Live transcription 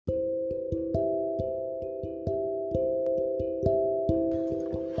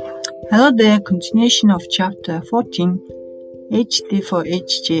Hello there, continuation of chapter 14, HD for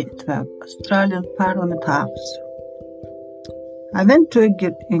HJ at the Australian Parliament House. I went to a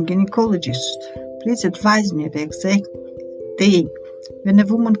gynecologist. Please advise me the exact day when a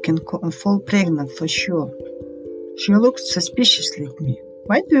woman can fall pregnant for sure. She looked suspiciously at me.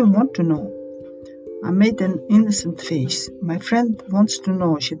 Why do you want to know? I made an innocent face. My friend wants to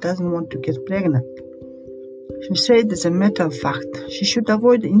know. She doesn't want to get pregnant. She said, as a matter of fact, she should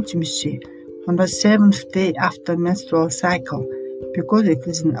avoid intimacy on the 7th day after menstrual cycle because it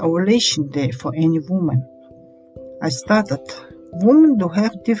is an ovulation day for any woman. I started. Women do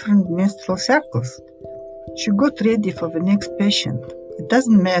have different menstrual cycles. She got ready for the next patient. It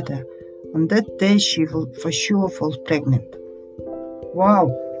doesn't matter. On that day, she will for sure fall pregnant.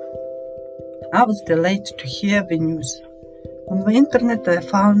 Wow! I was delighted to hear the news. On the internet, I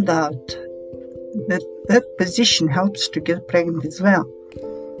found out that position helps to get pregnant as well.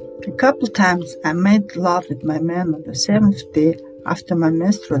 A couple times I made love with my man on the 7th day after my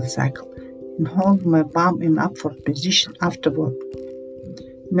menstrual cycle and hold my bum in upward position afterward.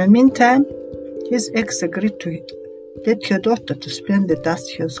 In the meantime, his ex agreed to let her daughter to spend with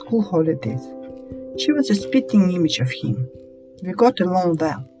us her school holidays. She was a spitting image of him. We got along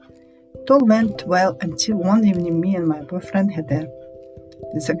well. It all went well until one evening me and my boyfriend had a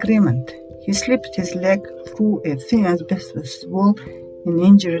disagreement. He slipped his leg through a thin asbestos wall and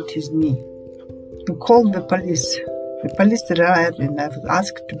injured his knee. He called the police. The police arrived and I was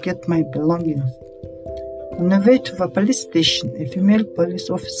asked to get my belongings. On the way to the police station, a female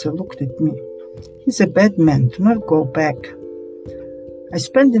police officer looked at me. He's a bad man. Do not go back. I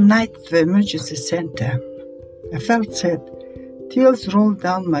spent the night at the emergency center. I felt sad. Tears rolled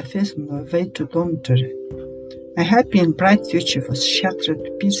down my face on the way to dormitory. My happy and bright future was shattered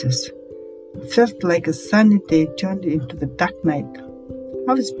to pieces. It felt like a sunny day turned into the dark night.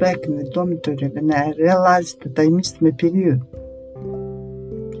 I was back in the dormitory when I realized that I missed my period.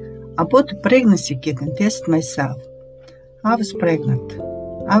 I bought a pregnancy kit and tested myself. I was pregnant.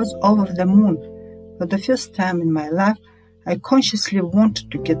 I was over the moon. For the first time in my life, I consciously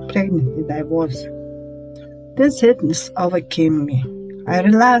wanted to get pregnant, and I was. Then sadness overcame me. I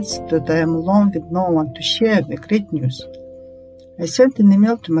realized that I am alone with no one to share the great news. I sent an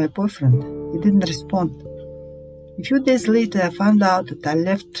email to my boyfriend. He didn't respond. A few days later, I found out that I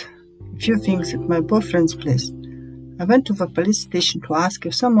left a few things at my boyfriend's place. I went to the police station to ask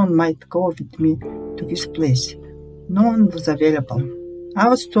if someone might go with me to his place. No one was available. I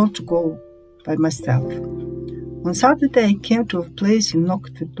was told to go by myself. On Saturday, I came to a place and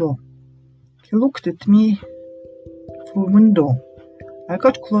knocked the door. He looked at me through a window. I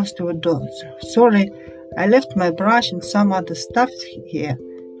got close to the door. Sorry, I left my brush and some other stuff here.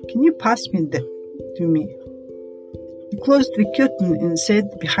 Can you pass me to me? He closed the curtain and said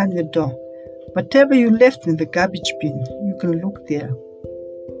behind the door, whatever you left in the garbage bin, you can look there.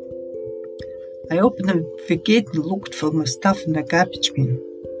 I opened the gate and looked for my stuff in the garbage bin.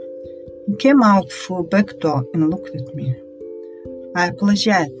 He came out through a back door and looked at me. I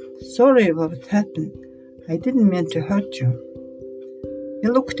apologized. Sorry what happened. I didn't mean to hurt you. He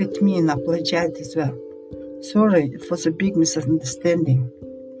looked at me and apologized as well. Sorry, it was a big misunderstanding.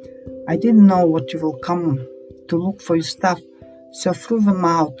 I didn't know what you will come to look for your stuff, so I threw them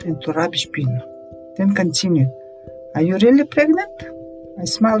out into rubbish bin. Then continued. Are you really pregnant? I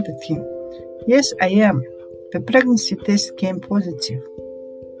smiled at him. Yes, I am. The pregnancy test came positive.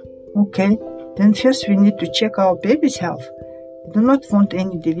 Okay, then first we need to check our baby's health. I do not want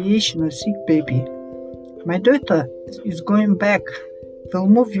any deviation or sick baby. My daughter is going back. We'll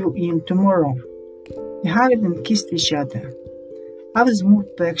move you in tomorrow. We hugged and kissed each other. I was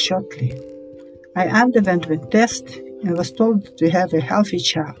moved back shortly. I underwent the test and was told that we have a healthy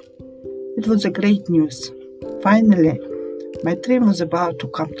child. It was a great news. Finally, my dream was about to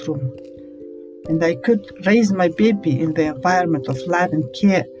come true, and I could raise my baby in the environment of love and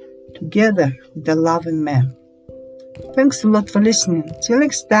care together with a loving man. Thanks a lot for listening. Till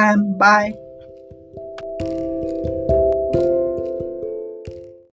next time. Bye.